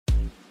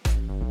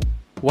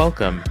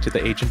Welcome to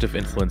the Agent of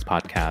Influence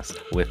podcast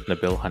with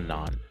Nabil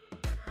Hannan.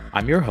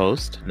 I'm your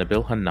host,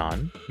 Nabil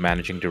Hannan,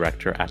 Managing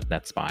Director at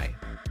NetSpy.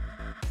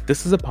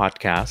 This is a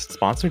podcast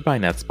sponsored by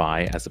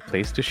NetSpy as a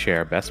place to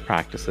share best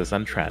practices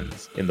and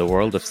trends in the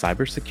world of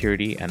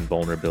cybersecurity and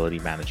vulnerability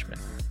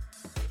management.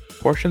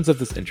 Portions of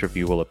this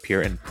interview will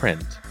appear in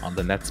print on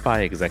the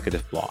NetSpy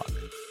executive blog.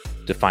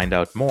 To find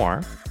out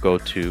more, go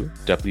to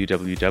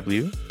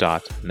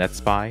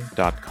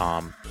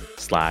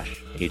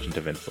www.netspy.com/agent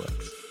of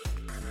influence.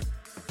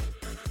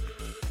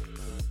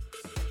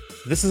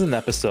 This is an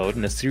episode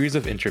in a series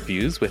of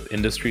interviews with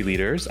industry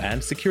leaders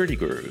and security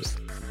gurus.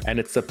 And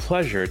it's a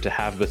pleasure to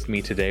have with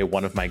me today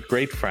one of my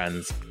great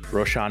friends,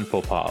 Roshan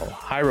Popal.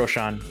 Hi,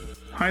 Roshan.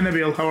 Hi,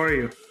 Nabil. How are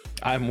you?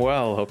 I'm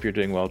well. Hope you're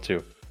doing well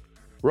too.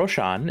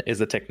 Roshan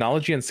is a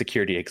technology and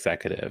security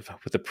executive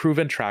with a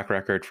proven track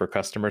record for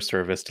customer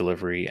service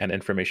delivery and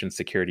information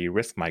security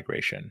risk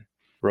migration.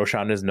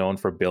 Roshan is known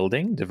for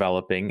building,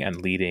 developing,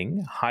 and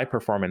leading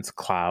high-performance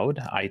cloud,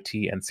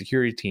 IT, and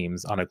security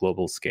teams on a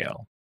global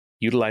scale.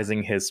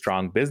 Utilizing his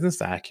strong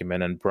business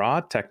acumen and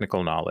broad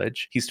technical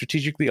knowledge, he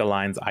strategically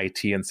aligns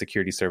IT and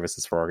security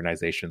services for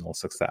organizational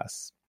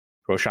success.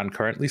 Roshan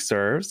currently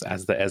serves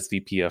as the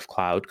SVP of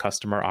Cloud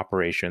Customer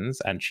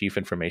Operations and Chief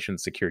Information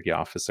Security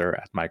Officer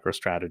at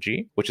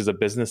MicroStrategy, which is a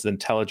business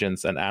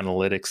intelligence and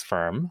analytics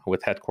firm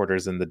with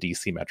headquarters in the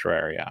DC metro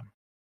area.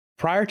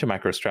 Prior to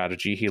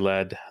MicroStrategy, he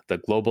led the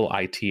global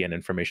IT and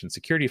information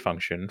security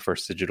function for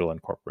First Digital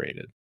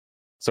Incorporated.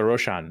 So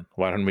Roshan,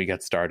 why don't we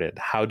get started?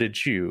 How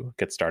did you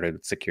get started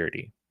with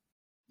security?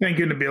 Thank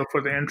you, Nabil, for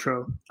the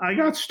intro. I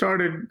got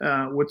started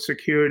with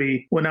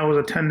security when I was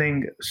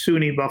attending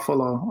SUNY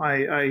Buffalo.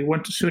 I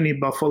went to SUNY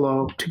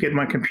Buffalo to get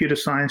my computer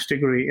science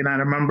degree. And I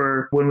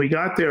remember when we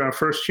got there, our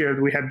first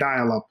year, we had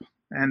dial-up.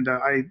 And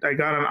I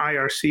got an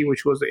IRC,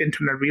 which was the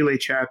Internet Relay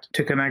Chat,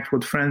 to connect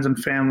with friends and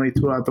family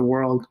throughout the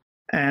world.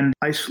 And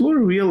I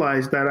slowly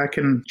realized that I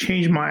can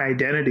change my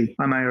identity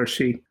on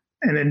IRC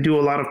and then do a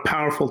lot of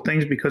powerful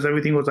things because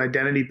everything was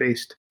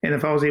identity-based. And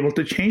if I was able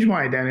to change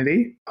my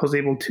identity, I was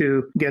able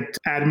to get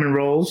admin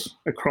roles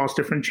across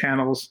different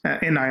channels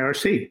in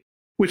IRC,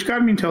 which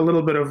got me into a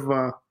little bit of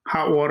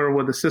hot water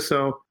with the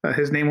CISO.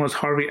 His name was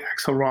Harvey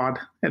Axelrod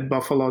at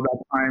Buffalo at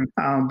that time.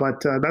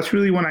 But that's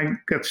really when I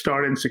got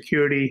started in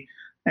security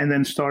and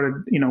then started,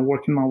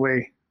 working my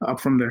way up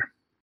from there.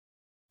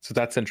 So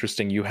that's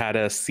interesting. You had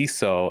a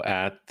CISO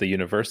at the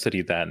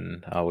university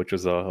then, which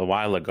was a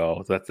while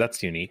ago.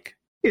 That's unique.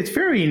 It's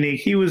very unique.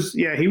 He was a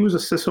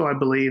CISO, I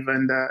believe.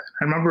 And I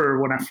remember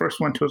when I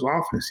first went to his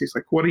office, he's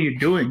like, "What are you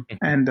doing?"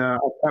 And I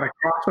got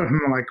across with him,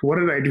 like, "What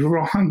did I do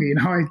wrong?"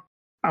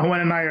 I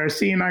went in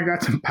IRC and I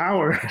got some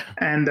power.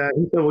 And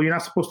he said, "Well, you're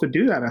not supposed to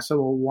do that." I said,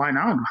 "Well, why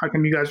not? How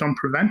come you guys don't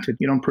prevent it?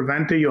 You don't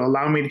prevent it. You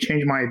allow me to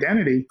change my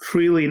identity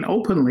freely and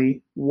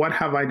openly. What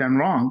have I done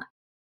wrong?"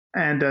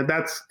 And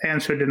that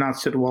answer did not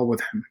sit well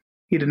with him.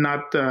 He did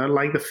not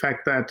like the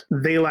fact that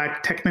they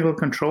lacked technical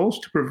controls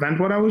to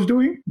prevent what I was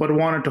doing, but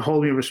wanted to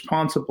hold me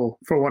responsible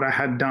for what I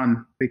had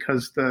done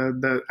because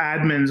the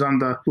admins on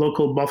the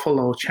local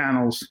Buffalo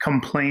channels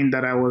complained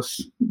that I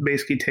was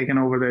basically taking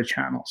over their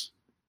channels.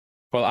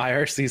 Well,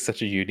 IRC is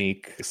such a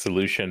unique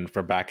solution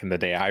for back in the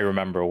day. I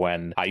remember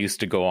when I used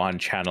to go on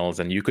channels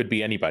and you could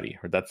be anybody.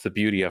 That's the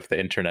beauty of the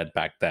internet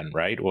back then,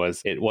 right?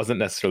 It wasn't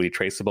necessarily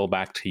traceable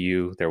back to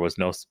you. There was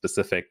no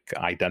specific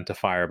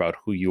identifier about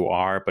who you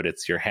are, but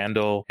it's your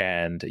handle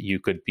and you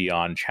could be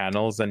on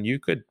channels and you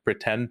could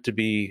pretend to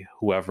be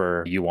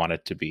whoever you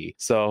wanted to be.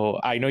 So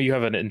I know you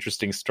have an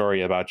interesting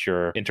story about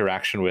your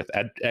interaction with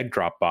egg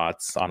drop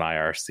bots on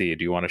IRC.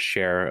 Do you want to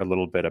share a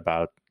little bit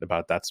about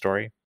that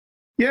story?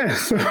 Yeah,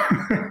 so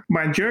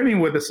my journey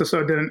with the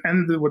CISO didn't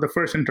end with the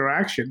first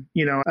interaction.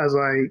 As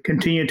I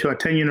continued to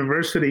attend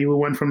university, we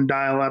went from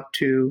dial-up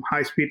to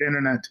high-speed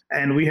internet,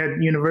 and we had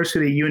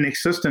university Unix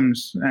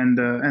systems, and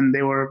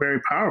they were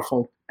very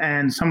powerful.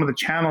 And some of the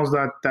channels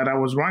that I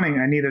was running,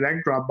 I needed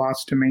egg drop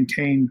bots to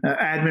maintain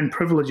admin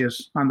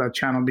privileges on that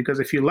channel, because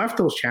if you left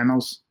those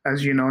channels,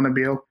 as you know,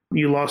 Nabil,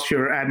 you lost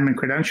your admin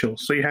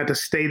credentials. So you had to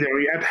stay there.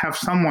 You had to have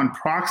someone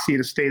proxy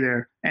to stay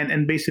there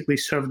and basically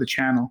serve the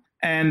channel.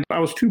 And I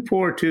was too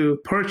poor to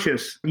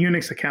purchase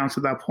Unix accounts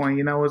at that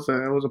point. I was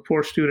a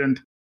poor student,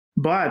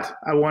 but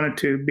I wanted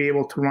to be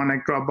able to run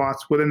egg drop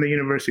bots within the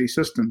university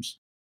systems.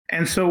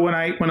 And so when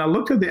I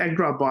looked at the egg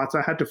drop bots,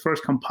 I had to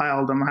first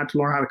compile them. I had to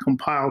learn how to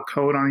compile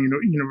code on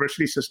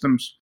university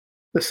systems.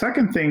 The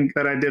second thing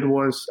that I did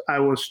was I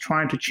was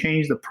trying to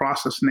change the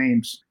process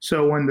names.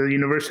 So when the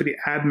university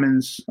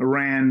admins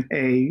ran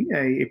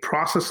a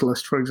process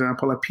list, for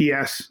example, a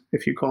PS,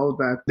 if you call it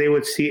that, they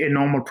would see a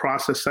normal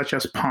process such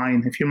as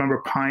Pine. If you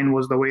remember, Pine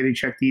was the way they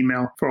checked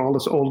email for all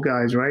those old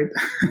guys, right?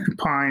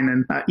 Pine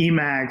and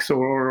Emacs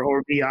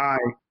or BI.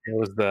 It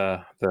was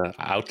the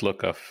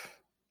Outlook of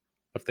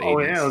the 80s. Oh,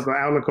 yeah, it was the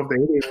Outlook of the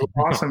 80s. It was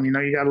awesome. You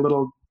got a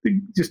little,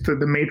 just the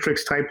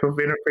matrix type of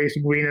interface,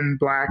 green and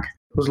black.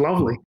 It was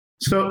lovely.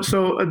 So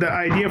the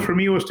idea for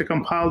me was to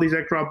compile these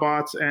Ekdrop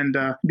bots and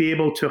be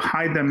able to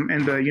hide them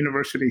in the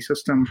university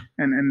system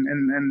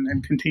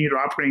and continue to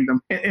operate them.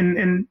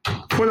 And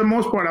for the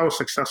most part, I was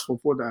successful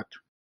for that.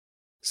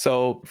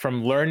 So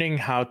from learning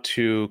how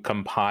to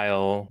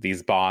compile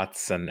these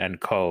bots and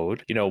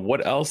code,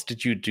 what else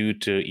did you do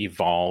to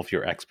evolve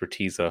your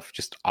expertise of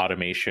just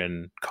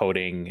automation,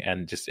 coding,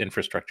 and just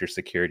infrastructure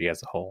security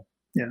as a whole?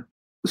 Yeah.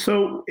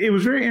 So it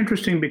was very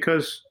interesting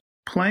because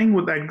playing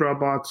with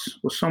Ekdrop bots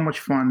was so much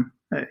fun.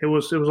 It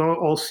was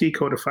all C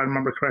code, if I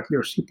remember correctly,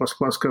 or C++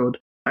 code.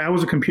 I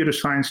was a computer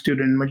science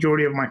student.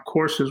 Majority of my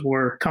courses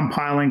were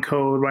compiling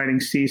code,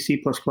 writing C,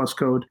 C++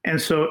 code. And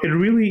so it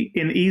really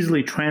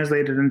easily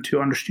translated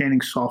into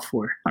understanding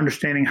software,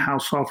 understanding how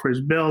software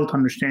is built,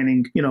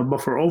 understanding,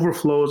 buffer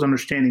overflows,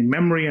 understanding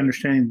memory,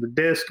 understanding the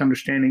disk,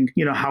 understanding,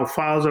 how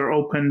files are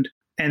opened.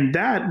 And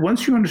that,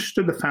 once you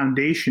understood the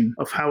foundation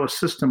of how a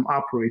system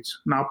operates,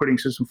 an operating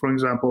system, for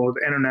example, or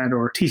the internet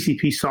or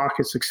TCP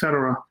sockets,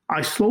 etc.,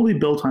 I slowly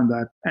built on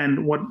that.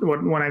 And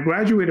when I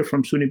graduated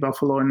from SUNY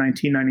Buffalo in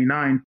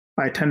 1999,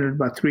 I attended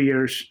about 3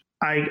 years.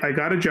 I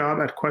got a job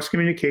at Quest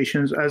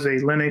Communications as a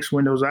Linux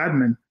Windows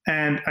admin.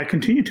 And I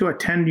continued to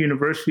attend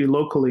university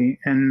locally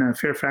in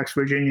Fairfax,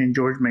 Virginia, and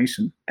George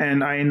Mason.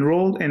 And I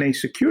enrolled in a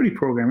security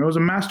program. It was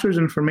a master's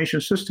in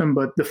information system,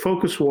 but the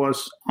focus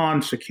was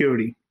on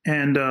security.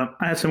 And I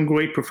had some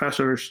great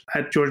professors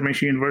at George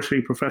Mason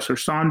University, Professor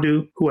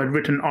Sandhu, who had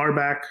written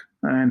RBAC,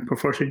 and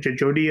Professor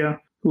Jajodia,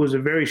 who was a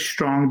very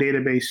strong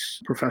database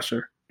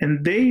professor.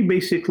 And they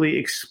basically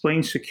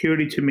explained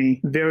security to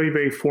me very,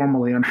 very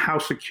formally on how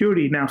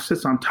security now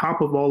sits on top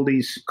of all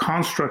these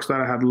constructs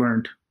that I had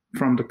learned,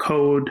 from the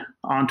code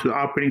onto the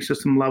operating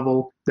system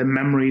level, the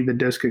memory, the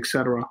disk,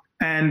 etc.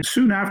 And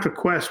soon after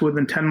Quest,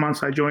 within 10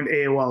 months, I joined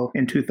AOL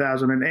in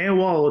 2000. And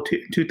AOL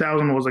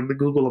 2000 was like the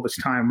Google of its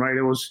time, right?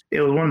 It was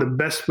one of the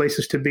best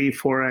places to be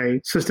for a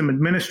system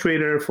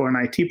administrator, for an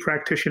IT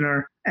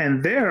practitioner.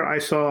 And there I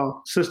saw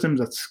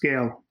systems at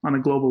scale on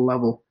a global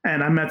level.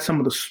 And I met some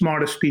of the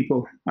smartest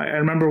people. I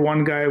remember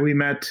one guy we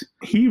met,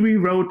 he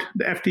rewrote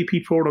the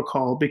FTP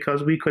protocol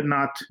because we could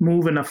not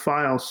move enough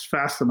files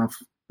fast enough.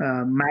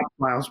 Map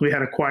files. We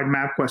had acquired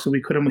MapQuest, and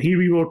we couldn't. He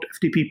rewrote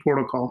FTP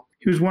protocol.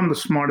 He was one of the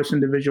smartest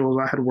individuals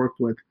I had worked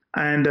with.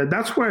 And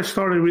that's where I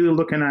started really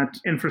looking at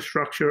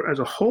infrastructure as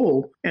a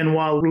whole. And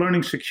while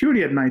learning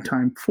security at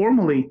nighttime,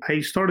 formally,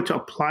 I started to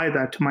apply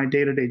that to my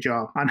day-to-day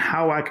job on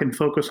how I can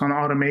focus on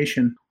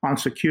automation, on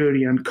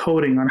security, on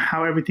coding, on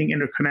how everything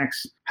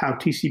interconnects, how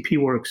TCP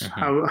works,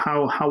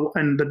 how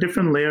and the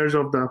different layers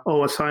of the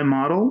OSI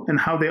model and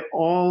how they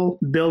all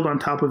build on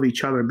top of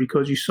each other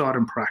because you saw it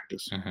in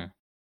practice. Mm-hmm.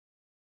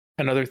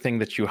 Another thing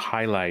that you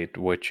highlight,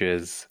 which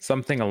is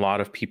something a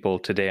lot of people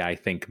today, I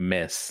think,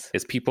 miss,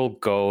 is people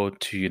go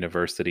to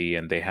university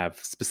and they have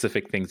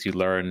specific things you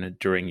learn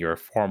during your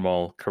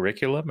formal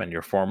curriculum and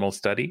your formal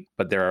study.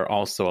 But there are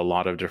also a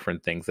lot of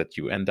different things that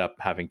you end up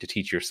having to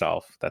teach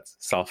yourself that's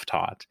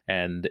self-taught.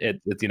 And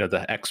it's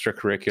the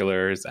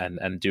extracurriculars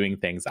and doing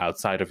things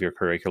outside of your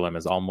curriculum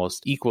is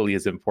almost equally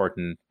as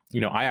important.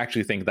 I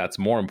actually think that's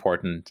more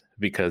important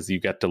because you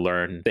get to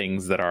learn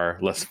things that are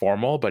less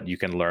formal, but you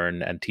can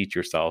learn and teach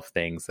yourself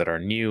things that are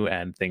new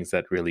and things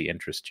that really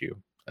interest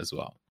you as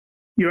well.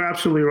 You're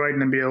absolutely right,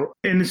 Nabil.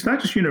 And it's not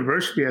just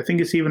university. I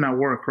think it's even at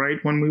work, right?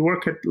 When we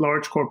work at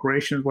large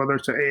corporations, whether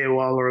it's an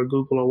AOL or a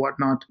Google or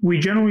whatnot, we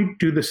generally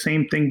do the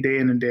same thing day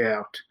in and day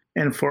out.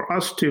 And for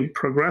us to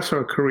progress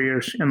our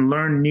careers and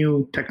learn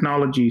new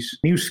technologies,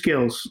 new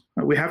skills,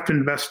 we have to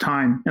invest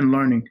time in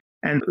learning.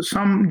 And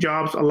some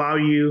jobs allow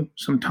you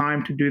some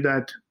time to do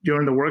that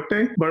during the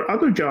workday, but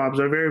other jobs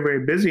are very,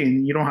 very busy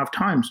and you don't have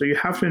time. So you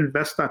have to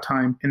invest that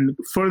time in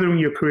furthering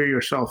your career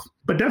yourself.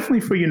 But definitely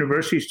for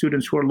university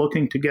students who are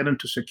looking to get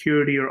into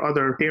security or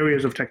other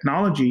areas of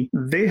technology,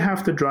 they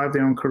have to drive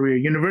their own career.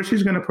 University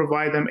is going to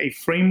provide them a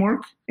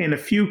framework and a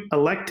few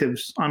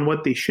electives on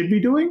what they should be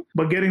doing,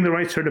 but getting the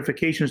right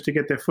certifications to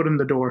get their foot in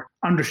the door,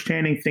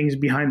 understanding things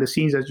behind the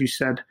scenes, as you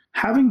said,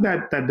 having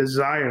that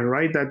desire,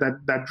 right,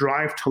 that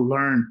drive to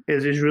learn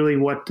is really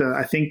what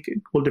I think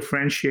will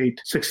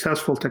differentiate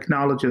successful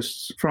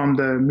technologists from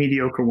the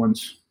mediocre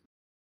ones.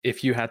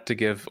 If you had to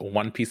give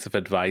one piece of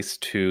advice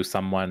to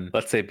someone,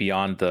 let's say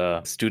beyond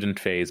the student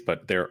phase,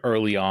 but they're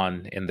early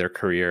on in their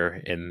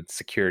career in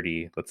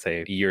security, let's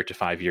say a year to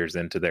 5 years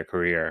into their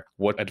career,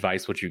 what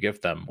advice would you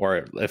give them?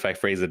 Or if I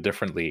phrase it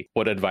differently,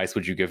 what advice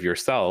would you give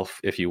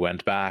yourself if you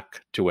went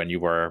back to when you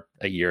were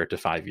a year to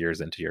 5 years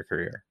into your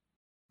career?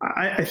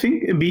 I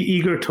think be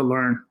eager to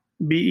learn.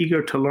 Be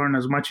eager to learn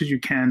as much as you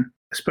can,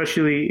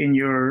 especially in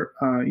your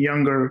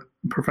younger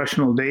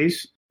professional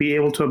days. Be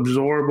able to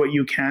absorb what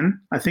you can.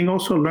 I think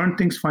also learn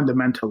things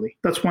fundamentally.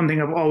 That's one thing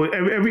I've always,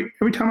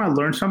 every time I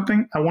learn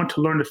something, I want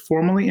to learn it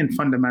formally and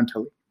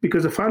fundamentally.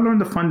 Because if I learn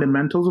the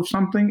fundamentals of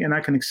something and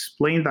I can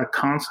explain that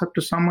concept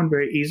to someone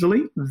very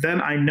easily,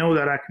 then I know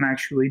that I can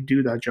actually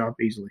do that job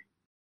easily.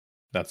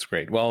 That's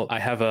great. Well, I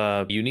have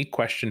a unique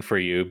question for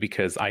you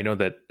because I know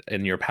that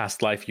in your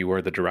past life, you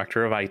were the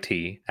director of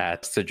IT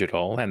at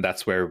Cigital, and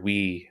that's where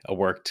we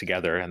worked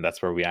together, and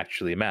that's where we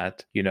actually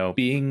met.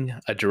 Being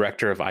a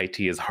director of IT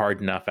is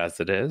hard enough as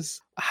it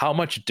is. How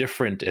much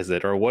different is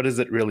it, or what is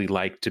it really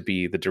like to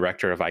be the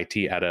director of IT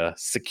at a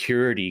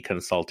security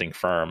consulting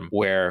firm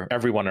where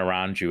everyone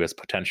around you is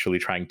potentially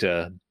trying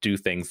to do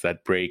things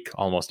that break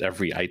almost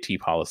every IT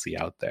policy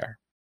out there?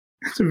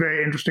 It's a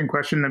very interesting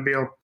question,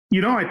 Nabil.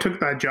 I took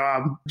that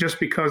job just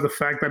because the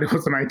fact that it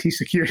was an IT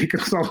security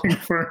consulting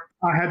firm.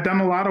 I had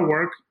done a lot of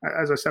work.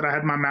 As I said, I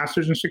had my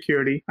master's in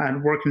security. I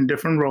had worked in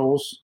different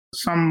roles,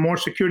 some more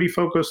security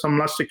focused, some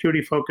less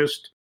security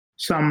focused,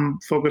 some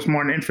focused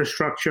more on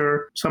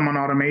infrastructure, some on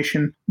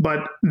automation. But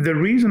the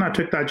reason I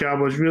took that job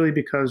was really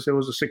because it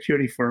was a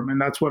security firm.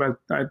 And that's what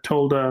I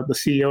told the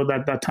CEO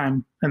that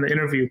time in the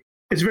interview.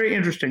 It's very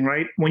interesting,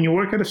 right? When you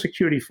work at a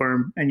security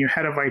firm and you're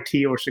head of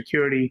IT or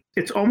security,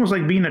 it's almost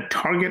like being a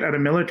target at a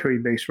military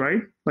base, right?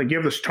 Like you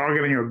have this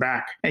target on your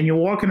back and you're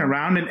walking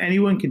around and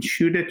anyone can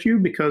shoot at you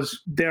because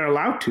they're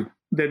allowed to.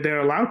 They're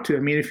allowed to.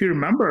 I mean, if you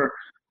remember,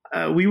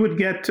 we would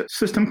get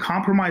system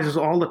compromises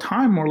all the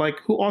time. We're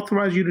like, who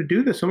authorized you to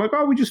do this? I'm like,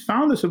 oh, we just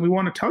found this and we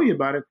want to tell you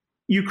about it.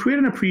 You create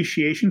an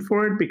appreciation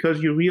for it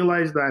because you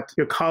realize that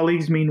your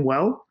colleagues mean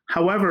well.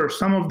 However,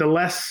 some of the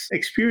less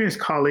experienced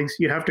colleagues,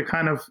 you have to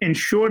kind of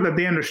ensure that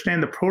they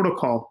understand the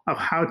protocol of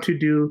how to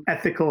do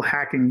ethical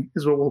hacking,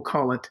 is what we'll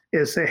call it,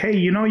 is say, hey,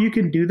 you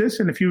can do this.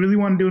 And if you really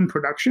want to do it in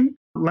production,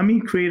 let me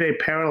create a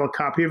parallel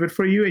copy of it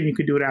for you and you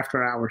can do it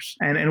after hours.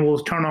 And we'll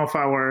turn off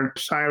our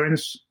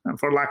sirens,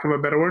 for lack of a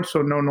better word,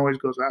 so no noise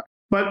goes out.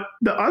 But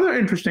the other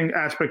interesting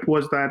aspect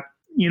was that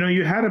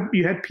you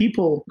had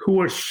people who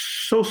were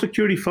so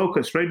security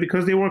focused, right?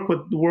 Because they work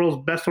with the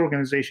world's best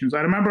organizations.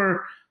 I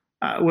remember,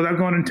 without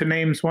going into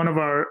names, one of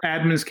our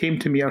admins came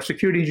to me, our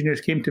security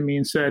engineers came to me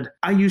and said,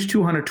 I use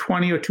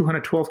 220 or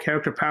 212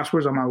 character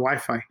passwords on my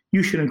Wi-Fi.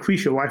 You should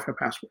increase your Wi-Fi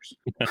passwords.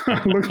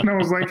 I looked and I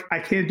was like, I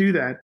can't do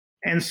that.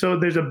 And so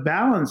there's a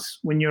balance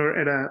when you're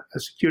at a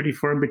security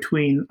firm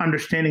between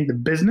understanding the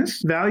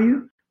business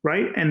value,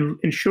 right? And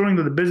ensuring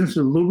that the business is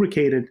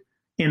lubricated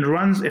and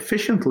runs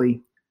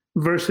efficiently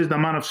versus the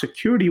amount of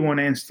security you want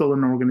to instill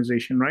in an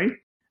organization, right?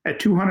 A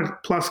 200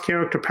 plus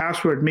character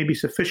password may be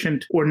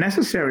sufficient or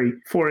necessary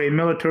for a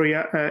military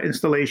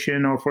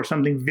installation or for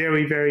something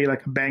very, very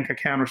like a bank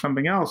account or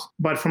something else.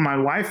 But for my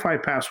Wi-Fi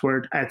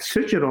password at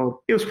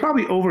Cigital, it was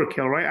probably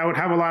overkill, right? I would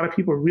have a lot of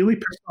people really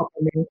pissed off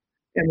at me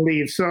and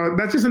leave. So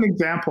that's just an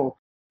example.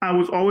 I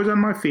was always on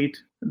my feet.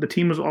 The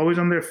team was always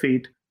on their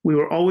feet. We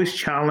were always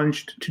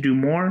challenged to do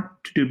more,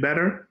 to do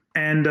better.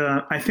 And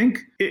I think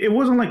it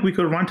wasn't like we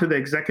could run to the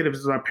executives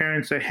as our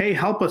parents and say, hey,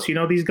 help us.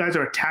 These guys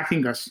are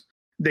attacking us.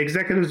 The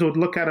executives would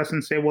look at us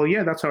and say, well,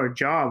 yeah, that's our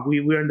job.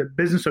 We're in the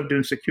business of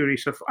doing security.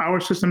 So if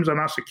our systems are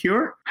not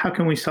secure, how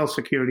can we sell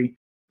security?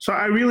 So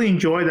I really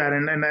enjoy that.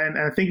 And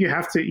I think you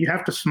have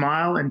to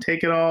smile and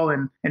take it all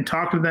and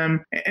talk to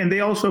them. And they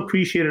also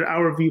appreciated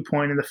our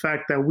viewpoint and the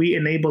fact that we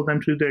enabled them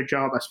to do their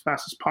job as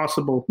fast as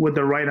possible with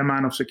the right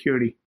amount of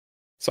security.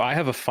 So I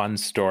have a fun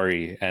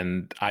story,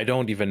 and I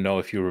don't even know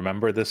if you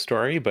remember this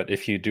story, but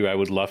if you do, I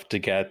would love to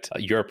get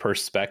your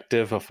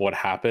perspective of what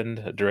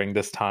happened during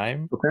this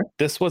time. Okay.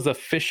 This was a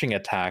phishing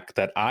attack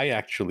that I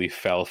actually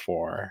fell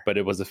for, but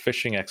it was a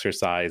phishing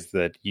exercise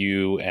that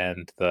you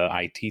and the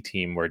IT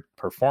team were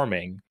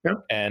performing. Yep.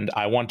 And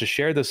I want to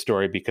share this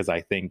story because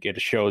I think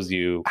it shows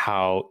you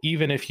how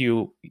even if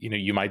you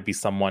might be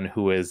someone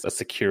who is a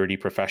security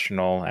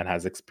professional and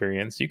has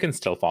experience, you can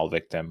still fall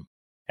victim.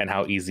 And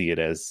how easy it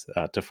is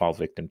to fall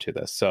victim to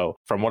this. So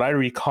from what I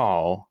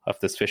recall of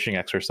this phishing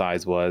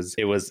exercise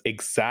it was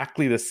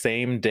exactly the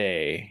same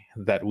day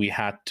that we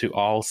had to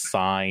all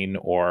sign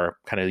or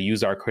kind of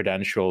use our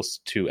credentials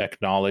to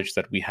acknowledge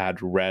that we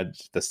had read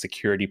the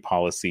security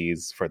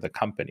policies for the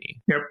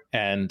company. Yep.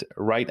 And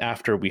right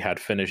after we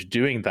had finished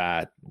doing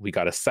that, we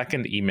got a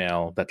second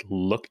email that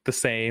looked the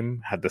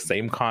same, had the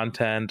same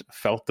content,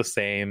 felt the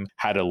same,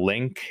 had a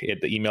link.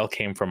 The email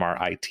came from our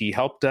IT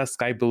help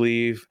desk, I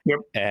believe. Yep.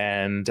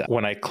 And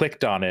when I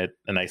clicked on it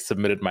and I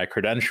submitted my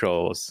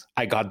credentials,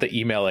 I got the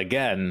email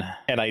again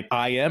and I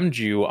IM'd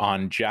you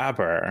on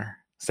Jabber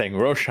saying,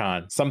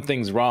 Roshan,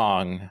 something's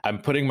wrong. I'm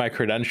putting my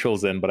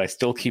credentials in, but I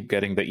still keep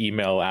getting the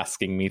email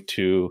asking me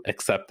to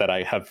accept that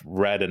I have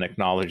read and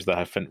acknowledged that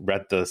I've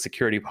read the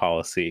security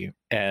policy.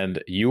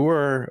 And you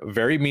were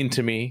very mean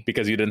to me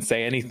because you didn't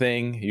say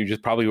anything. You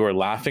just probably were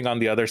laughing on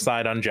the other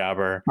side on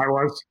Jabber. I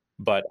was.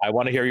 But I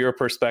want to hear your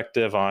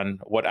perspective on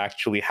what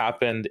actually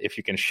happened, if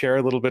you can share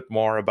a little bit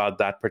more about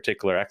that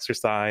particular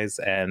exercise.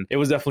 And it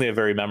was definitely a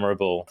very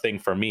memorable thing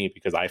for me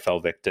because I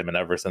fell victim. And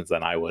ever since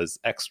then, I was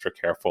extra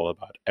careful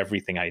about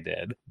everything I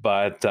did.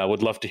 But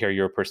would love to hear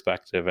your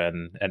perspective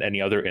and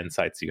any other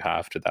insights you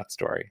have to that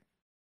story.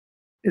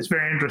 It's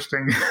very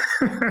interesting.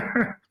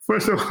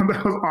 First of all,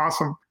 that was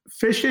awesome.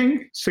 Phishing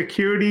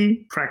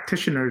security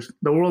practitioners,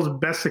 the world's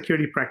best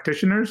security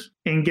practitioners,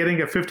 and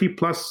getting a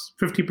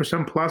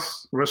 50%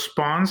 plus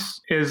response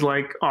is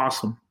like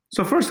awesome.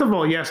 So first of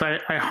all, yes, I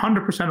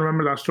 100%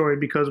 remember that story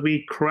because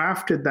we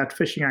crafted that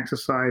phishing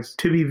exercise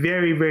to be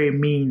very, very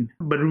mean,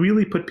 but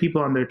really put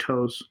people on their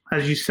toes.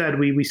 As you said,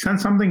 we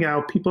sent something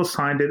out, people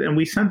signed it, and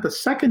we sent the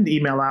second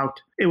email out.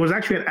 It was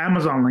actually an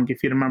Amazon link,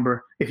 if you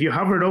remember. If you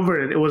hovered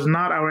over it, it was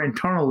not our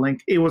internal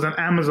link. It was an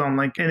Amazon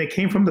link, and it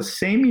came from the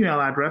same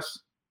email address.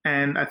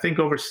 And I think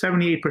over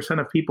 78%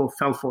 of people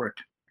fell for it.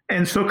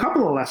 And so a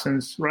couple of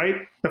lessons, right?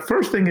 The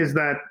first thing is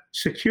that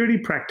security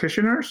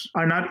practitioners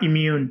are not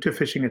immune to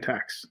phishing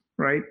attacks,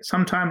 right?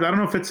 Sometimes, I don't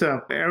know if it's an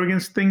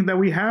arrogance thing that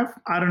we have.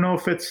 I don't know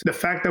if it's the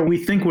fact that we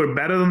think we're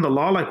better than the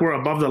law, like we're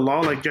above the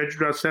law, like Judge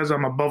Dredd says,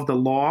 I'm above the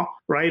law,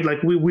 right? Like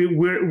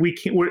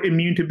we're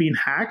immune to being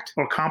hacked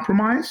or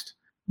compromised.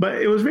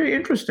 But it was very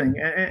interesting.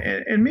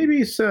 And maybe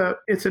it's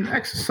an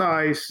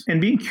exercise in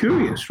being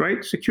curious,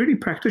 right? Security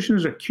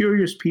practitioners are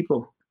curious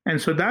people.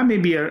 And so that may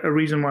be a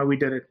reason why we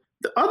did it.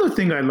 The other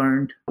thing I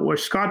learned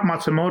was Scott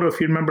Matsumoto, if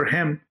you remember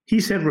him,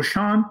 he said,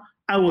 Roshan,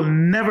 I will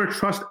never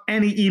trust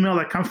any email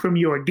that comes from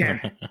you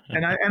again.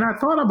 and I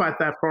thought about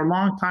that for a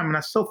long time, and I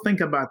still think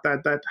about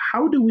that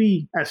how do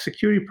we as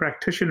security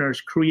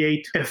practitioners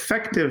create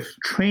effective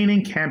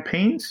training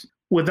campaigns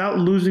without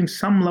losing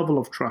some level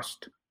of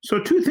trust? So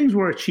two things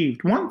were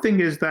achieved. One thing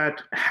is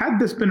that had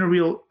this been a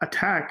real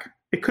attack,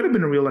 it could have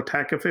been a real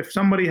attack. If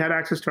somebody had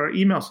access to our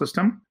email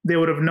system, they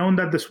would have known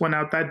that this went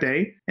out that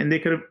day, and they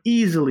could have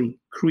easily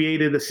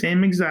created the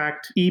same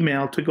exact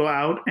email to go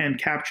out and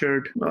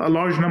captured a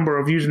large number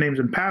of usernames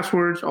and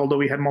passwords, although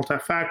we had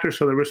multi-factor,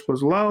 so the risk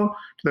was low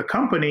to the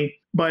company,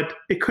 but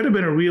it could have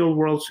been a real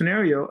world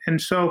scenario. And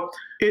so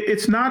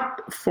it's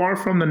not far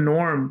from the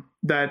norm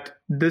that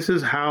this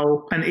is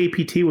how an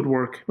APT would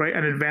work, right?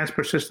 An advanced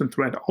persistent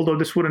threat, although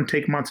this wouldn't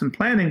take months in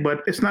planning,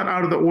 but it's not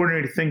out of the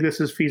ordinary to think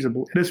this is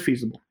feasible. It is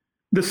feasible.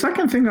 The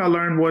second thing I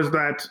learned was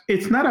that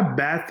it's not a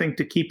bad thing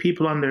to keep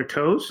people on their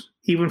toes,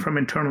 even from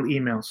internal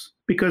emails,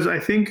 because I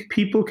think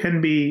people can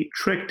be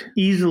tricked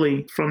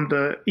easily from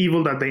the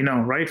evil that they know,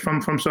 right?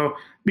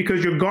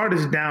 Because your guard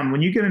is down.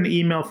 When you get an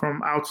email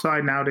from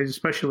outside nowadays,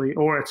 especially,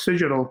 or at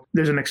Cigital,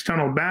 there's an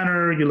external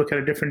banner, you look at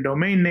a different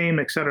domain name,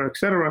 et cetera, et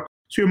cetera.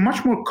 So you're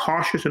much more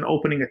cautious in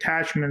opening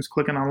attachments,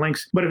 clicking on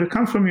links. But if it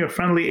comes from your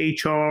friendly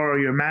HR or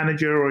your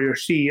manager or your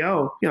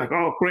CEO, you're like,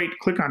 oh, great,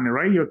 click on it,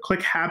 right? You're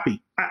click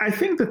happy. I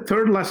think the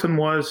third lesson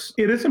was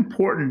it is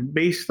important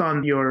based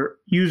on your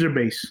user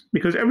base,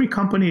 because every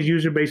company's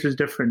user base is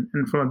different.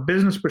 And from a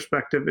business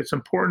perspective, it's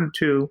important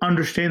to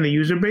understand the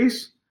user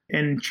base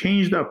and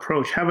change the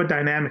approach, have a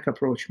dynamic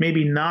approach,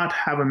 maybe not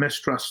have a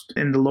mistrust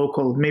in the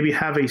local, maybe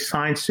have a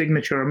signed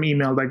signature or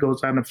email that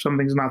goes out. And if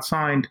something's not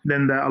signed,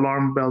 then the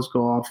alarm bells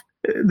go off.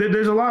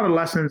 There's a lot of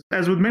lessons.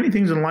 As with many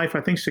things in life,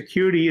 I think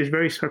security is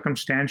very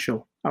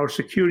circumstantial. Our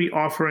security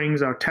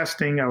offerings, our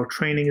testing, our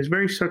training is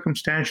very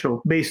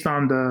circumstantial based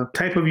on the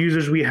type of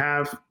users we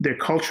have, their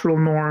cultural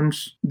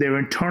norms, their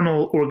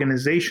internal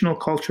organizational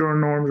cultural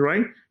norms,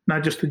 right?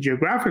 Not just the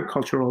geographic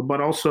cultural, but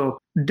also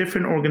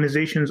different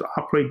organizations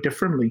operate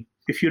differently.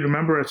 If you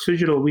remember at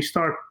Cigital, we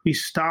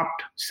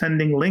stopped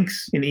sending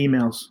links in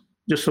emails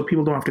just so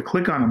people don't have to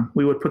click on them.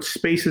 We would put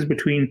spaces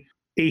between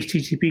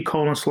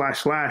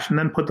http:// and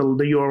then put the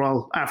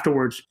URL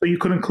afterwards. So you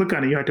couldn't click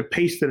on it. You had to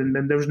paste it, and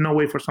then there was no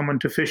way for someone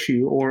to phish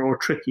you or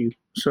trick you.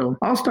 So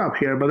I'll stop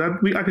here, but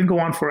I can go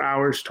on for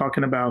hours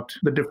talking about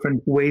the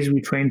different ways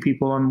we train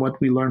people and what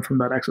we learned from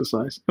that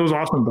exercise. It was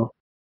awesome, though.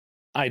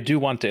 I do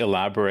want to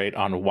elaborate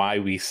on why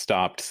we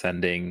stopped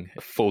sending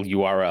full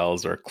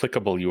URLs or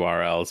clickable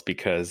URLs,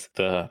 because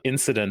the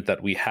incident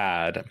that we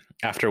had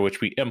after which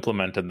we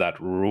implemented that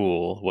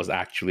rule was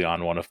actually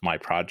on one of my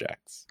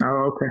projects.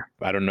 Oh, okay.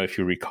 I don't know if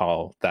you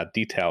recall that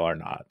detail or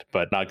not,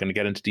 but not going to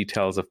get into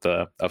details of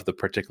the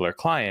particular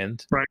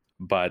client. Right.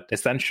 But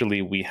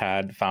essentially, we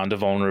had found a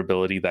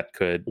vulnerability that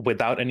could,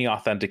 without any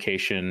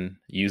authentication,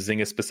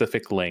 using a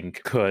specific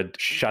link, could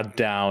shut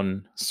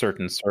down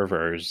certain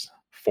servers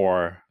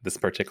for this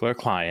particular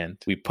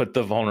client. We put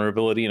the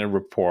vulnerability in a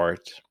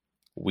report.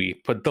 We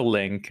put the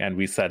link and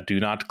we said, do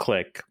not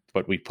click,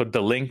 but we put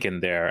the link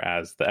in there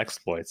as the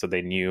exploit. So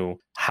they knew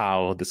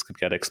how this could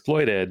get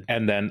exploited.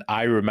 And then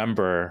I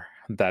remember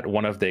that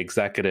one of the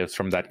executives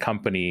from that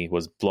company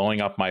was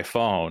blowing up my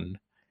phone.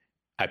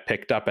 I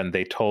picked up and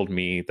they told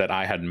me that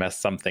I had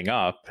messed something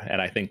up.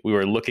 And I think we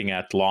were looking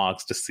at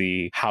logs to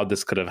see how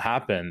this could have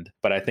happened.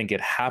 But I think it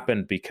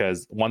happened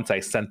because once I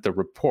sent the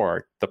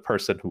report, the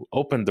person who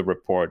opened the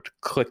report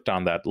clicked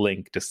on that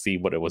link to see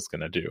what it was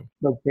going to do.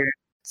 Okay.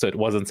 So it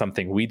wasn't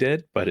something we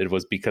did, but it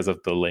was because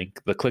of the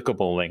link, the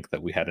clickable link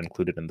that we had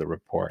included in the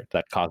report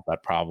that caused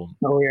that problem.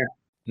 Oh, yeah.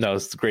 No,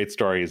 it's great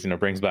stories,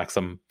 brings back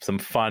some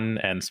fun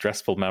and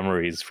stressful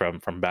memories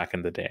from back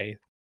in the day.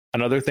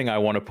 Another thing I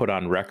want to put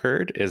on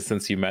record is,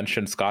 since you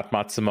mentioned Scott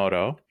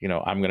Matsumoto,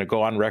 I'm going to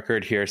go on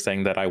record here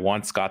saying that I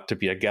want Scott to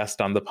be a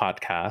guest on the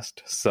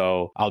podcast.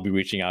 So I'll be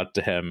reaching out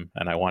to him,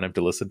 and I want him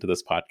to listen to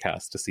this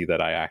podcast to see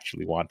that I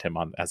actually want him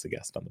on as a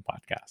guest on the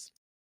podcast.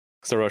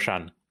 So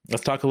Roshan,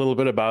 let's talk a little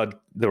bit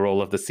about the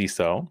role of the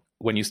CISO.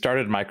 When you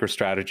started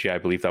MicroStrategy, I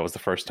believe that was the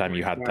first time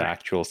you had the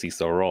actual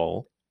CISO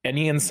role.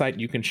 Any insight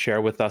you can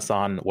share with us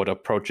on what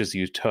approaches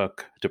you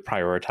took to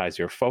prioritize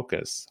your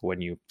focus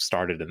when you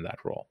started in that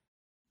role?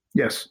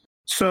 Yes.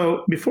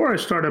 So before I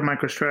started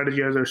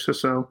MicroStrategy as our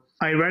CISO,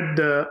 I read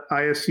the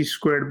ISC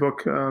Squared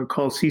book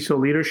called CISO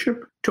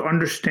Leadership to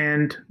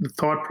understand the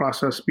thought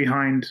process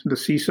behind the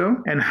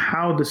CISO and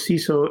how the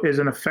CISO is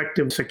an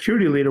effective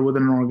security leader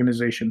within an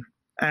organization.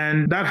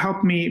 And that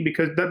helped me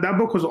because that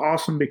book was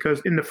awesome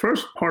because in the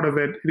first part of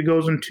it, it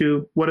goes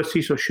into what a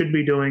CISO should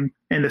be doing.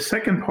 And the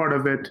second part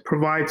of it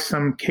provides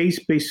some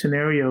case-based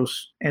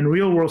scenarios and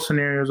real-world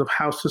scenarios of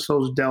how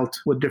CISOs dealt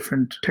with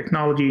different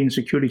technology and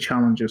security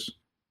challenges.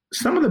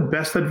 Some of the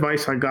best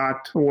advice I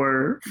got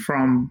were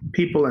from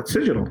people at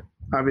Cigital,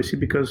 obviously,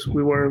 because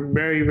we were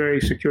very, very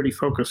security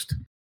focused.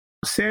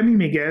 Sammy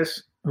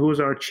Miguez, who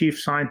was our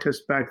chief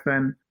scientist back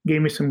then,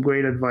 gave me some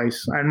great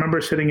advice. I remember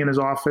sitting in his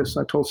office.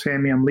 I told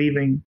Sammy, I'm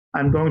leaving.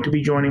 I'm going to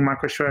be joining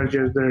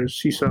MicroStrategy as their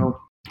CISO.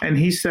 And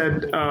he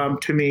said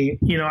to me,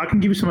 I can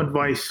give you some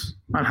advice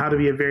on how to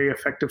be a very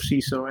effective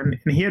CISO. And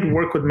he had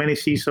worked with many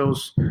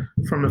CISOs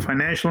from the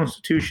financial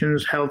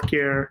institutions,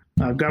 healthcare,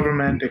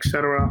 government,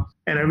 etc.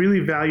 And I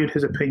really valued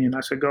his opinion.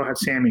 I said, go ahead,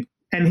 Sammy.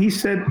 And he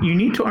said, you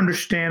need to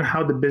understand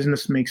how the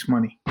business makes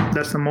money.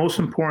 That's the most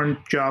important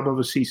job of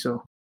a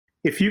CISO.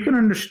 If you can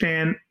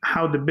understand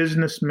how the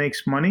business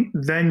makes money,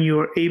 then you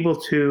are able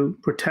to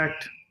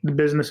protect the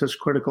business's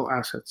critical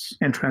assets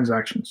and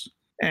transactions.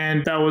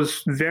 And that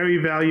was very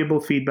valuable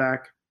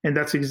feedback. And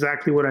that's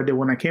exactly what I did.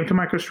 When I came to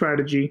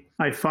MicroStrategy,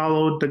 I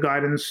followed the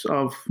guidance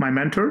of my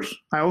mentors.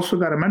 I also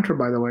got a mentor,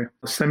 by the way.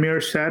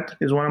 Samir Seth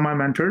is one of my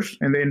mentors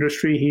in the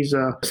industry. He's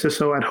a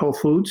CISO at Whole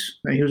Foods.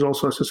 And he was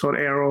also a CISO at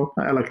Aero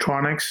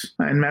Electronics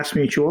and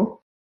MassMutual.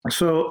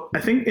 So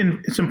I think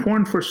it's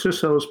important for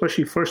CISOs,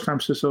 especially first-time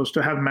CISOs,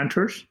 to have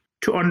mentors,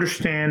 to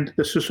understand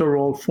the CISO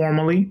role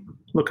formally,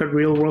 look at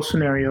real-world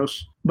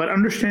scenarios, but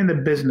understand the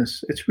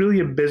business. It's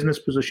really a business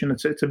position.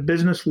 It's a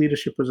business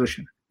leadership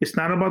position. It's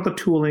not about the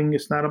tooling.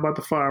 It's not about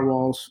the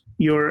firewalls.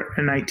 You're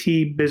an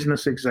IT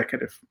business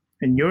executive,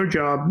 and your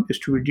job is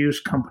to reduce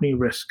company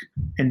risk.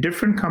 And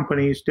different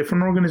companies,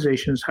 different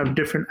organizations have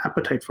different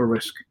appetite for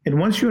risk. And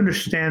once you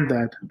understand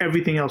that,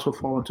 everything else will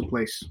fall into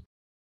place.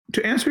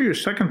 To answer your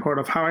second part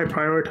of how I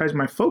prioritize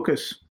my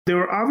focus, there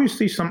were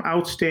obviously some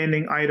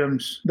outstanding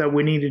items that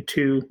we needed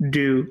to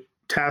do,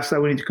 tasks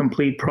that we need to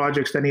complete,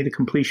 projects that needed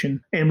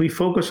completion. And we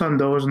focus on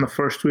those in the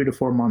first 3 to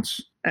 4 months.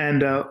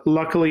 And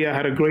luckily, I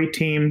had a great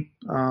team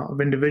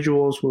of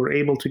individuals who were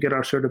able to get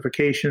our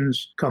certifications,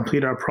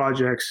 complete our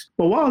projects.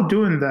 But while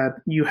doing that,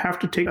 you have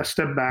to take a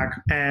step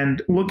back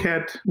and look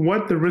at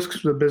what the risks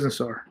of the business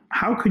are.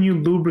 How can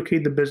you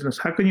lubricate the business?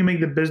 How can you make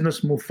the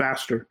business move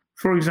faster?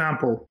 For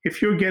example, if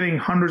you're getting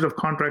hundreds of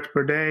contracts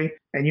per day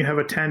and you have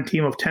a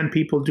team of 10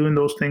 people doing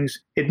those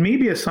things, it may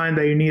be a sign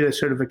that you need a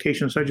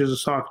certification such as a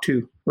SOC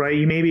 2, right?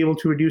 You may be able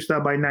to reduce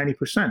that by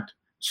 90%.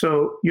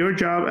 So your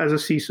job as a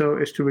CISO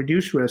is to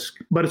reduce risk,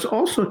 but it's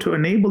also to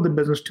enable the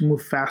business to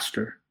move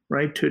faster,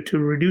 right? To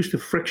reduce the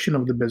friction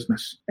of the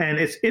business. And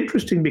it's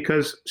interesting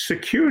because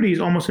security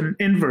is almost an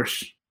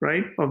inverse,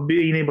 right, of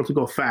being able to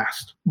go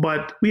fast.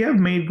 But we have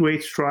made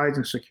great strides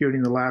in security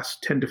in the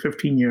last 10 to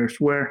 15 years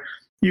where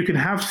you can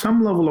have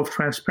some level of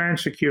transparent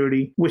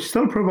security, which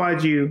still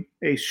provides you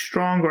a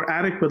strong or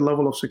adequate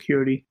level of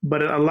security,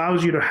 but it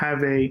allows you to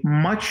have a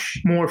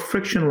much more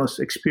frictionless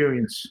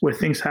experience where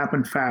things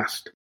happen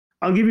fast.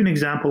 I'll give you an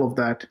example of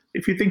that.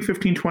 If you think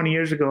 15, 20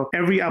 years ago,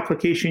 every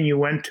application you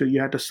went to,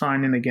 you had to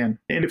sign in again.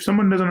 And if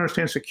someone doesn't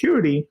understand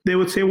security, they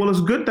would say, well,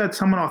 it's good that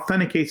someone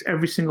authenticates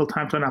every single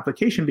time to an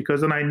application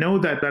because then I know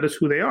that that is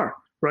who they are,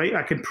 right?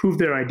 I can prove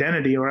their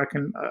identity or I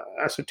can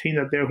ascertain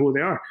that they're who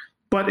they are.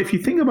 But if you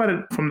think about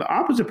it from the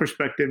opposite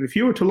perspective, if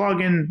you were to log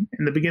in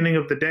the beginning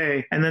of the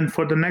day and then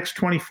for the next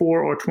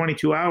 24 or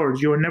 22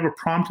 hours, you were never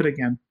prompted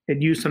again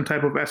and use some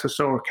type of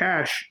SSO or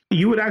cache,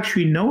 you would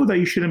actually know that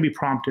you shouldn't be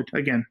prompted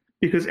again.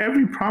 Because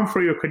every prompt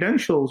for your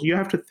credentials, you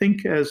have to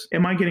think as,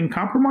 am I getting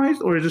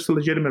compromised or is this a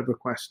legitimate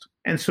request?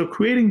 And so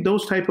creating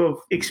those type of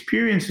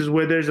experiences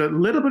where there's a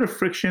little bit of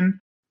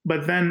friction,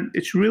 but then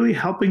it's really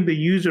helping the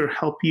user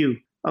help you.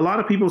 A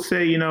lot of people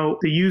say, the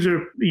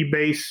user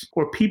base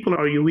or people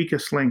are your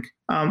weakest link.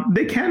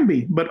 They can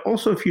be, but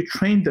also if you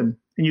train them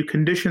and you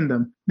condition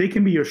them, they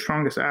can be your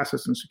strongest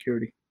assets in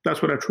security.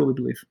 That's what I truly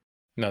believe.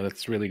 No,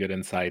 that's really good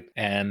insight.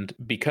 And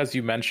because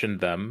you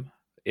mentioned them,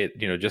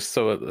 just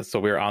so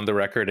we're on the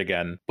record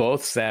again,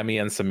 both Sammy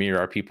and Samir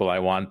are people I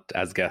want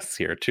as guests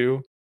here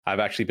too. I've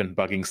actually been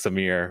bugging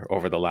Samir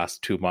over the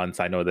last 2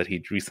 months. I know that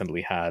he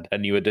recently had a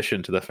new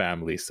addition to the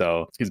family,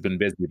 so he's been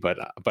busy.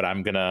 But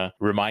I'm going to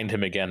remind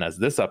him again as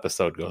this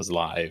episode goes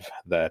live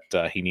that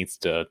he needs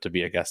to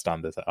be a guest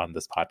on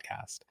this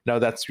podcast. No,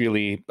 that's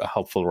really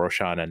helpful,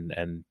 Roshan,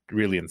 and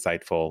really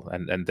insightful.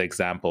 And the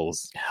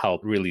examples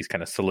help really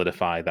kind of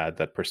solidify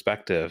that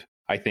perspective.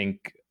 I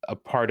think a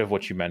part of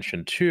what you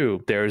mentioned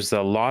too, there's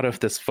a lot of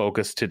this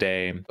focus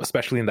today,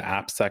 especially in the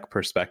AppSec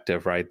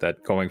perspective, right?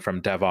 That going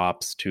from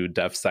DevOps to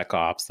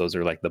DevSecOps, those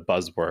are like the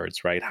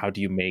buzzwords, right? How do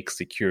you make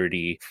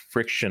security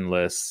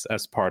frictionless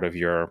as part of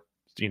your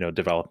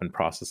development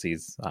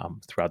processes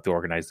throughout the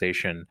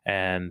organization.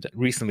 And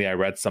recently I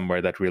read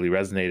somewhere that really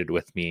resonated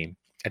with me.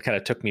 It kind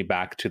of took me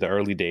back to the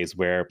early days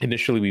where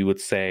initially we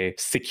would say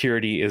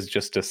security is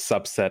just a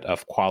subset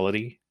of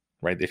quality,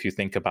 right? If you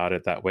think about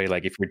it that way,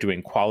 like if you're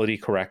doing quality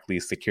correctly,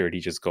 security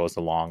just goes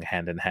along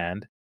hand in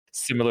hand.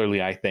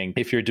 Similarly, I think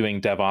if you're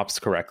doing DevOps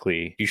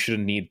correctly, you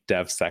shouldn't need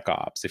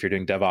DevSecOps. If you're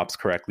doing DevOps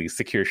correctly,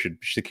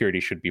 security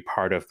should be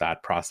part of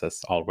that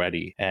process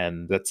already.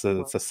 And that's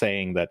a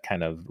saying that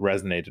kind of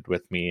resonated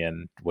with me.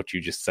 And what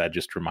you just said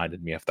just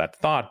reminded me of that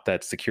thought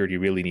that security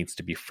really needs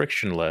to be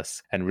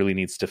frictionless and really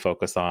needs to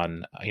focus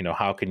on,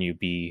 how can you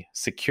be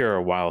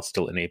secure while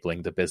still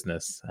enabling the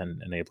business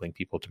and enabling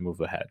people to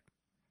move ahead.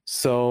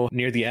 So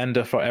near the end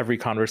of every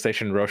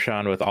conversation,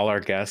 Roshan, with all our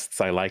guests,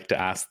 I like to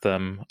ask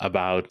them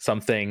about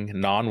something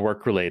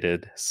non-work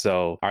related.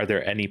 So are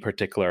there any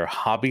particular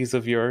hobbies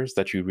of yours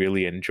that you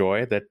really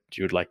enjoy that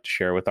you would like to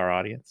share with our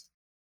audience?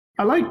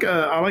 I like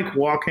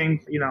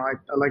walking. I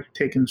like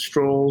taking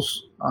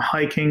strolls,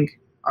 hiking.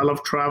 I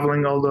love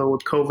traveling, although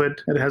with COVID,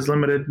 it has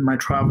limited my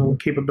travel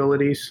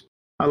capabilities.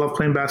 I love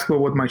playing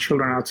basketball with my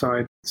children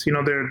outside. So,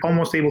 they're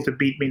almost able to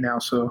beat me now.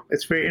 So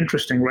it's very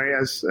interesting, right?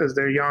 As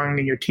they're young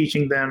and you're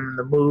teaching them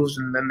the moves,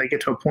 and then they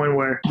get to a point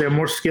where they're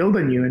more skilled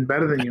than you and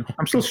better than you.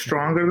 I'm still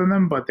stronger than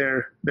them, but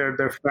they're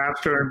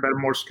faster and better,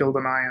 more skilled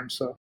than I am.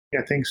 So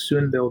I think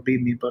soon they'll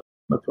beat me, but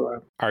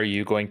are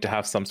you going to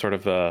have some sort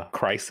of a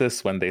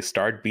crisis when they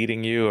start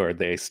beating you or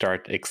they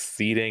start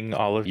exceeding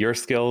all of your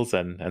skills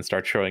and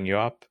start showing you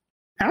up?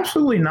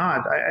 Absolutely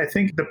not. I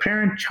think the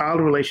parent-child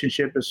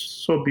relationship is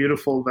so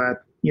beautiful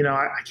that,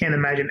 I can't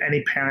imagine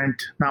any parent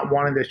not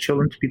wanting their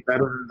children to be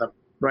better than them,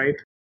 right?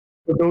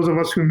 For those of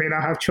us who may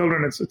not have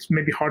children, it's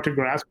maybe hard to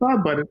grasp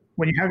that. But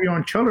when you have your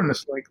own children,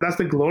 it's like, that's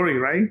the glory,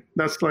 right?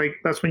 That's when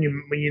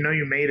you know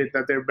you made it,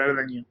 that they're better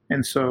than you.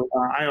 And so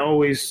I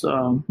always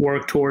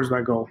work towards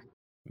that goal.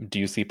 Do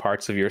you see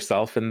parts of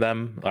yourself in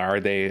them? Are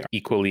they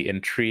equally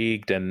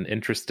intrigued and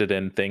interested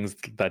in things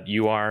that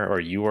you are or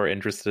you are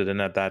interested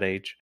in at that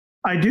age?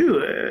 I do.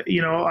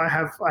 I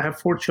have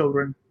 4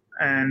 children,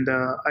 and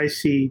I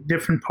see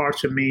different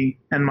parts of me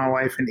and my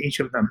wife in each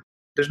of them.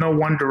 There's no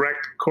one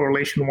direct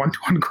correlation,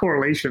 one-to-one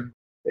correlation.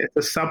 It's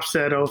a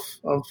subset of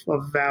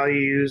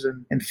values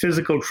and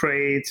physical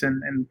traits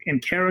and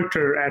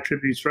character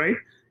attributes, right,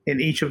 in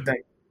each of them.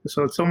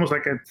 So it's almost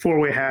like a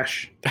 4-way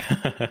hash.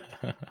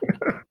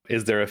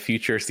 Is there a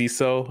future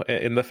CISO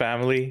in the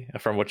family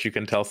from what you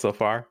can tell so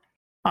far?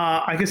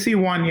 I can see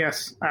one,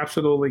 yes,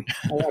 absolutely.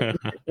 My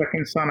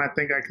second son, I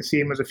think I can see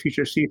him as a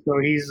future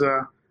CISO. He's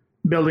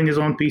building his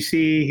own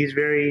PC. He's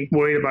very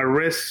worried about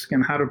risk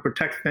and how to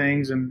protect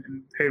things and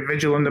very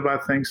vigilant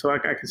about things. So I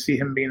can see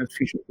him being a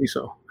future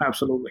CISO,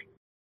 absolutely.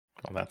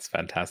 Well, that's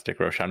fantastic,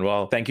 Roshan.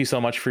 Well, thank you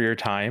so much for your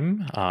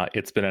time.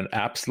 It's been an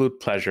absolute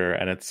pleasure,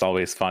 and it's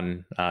always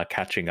fun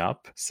catching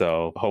up.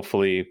 So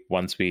hopefully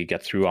once we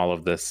get through all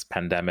of this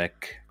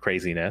pandemic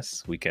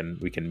craziness, we can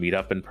meet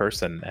up in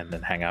person and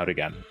then hang out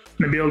again.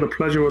 Nabil, the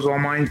pleasure was all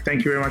mine.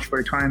 Thank you very much for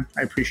your time.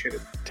 I appreciate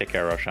it. Take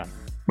care, Roshan.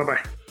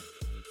 Bye-bye.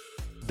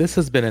 This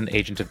has been an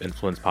Agent of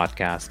Influence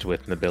podcast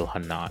with Nabil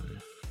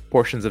Hannan.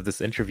 Portions of this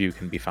interview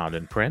can be found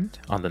in print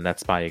on the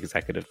NetSPI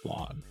executive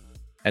blog.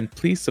 And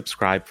please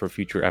subscribe for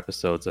future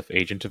episodes of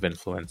Agent of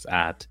Influence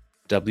at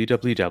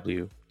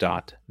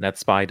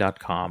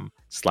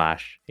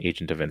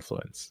www.netspy.com/agent of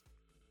influence.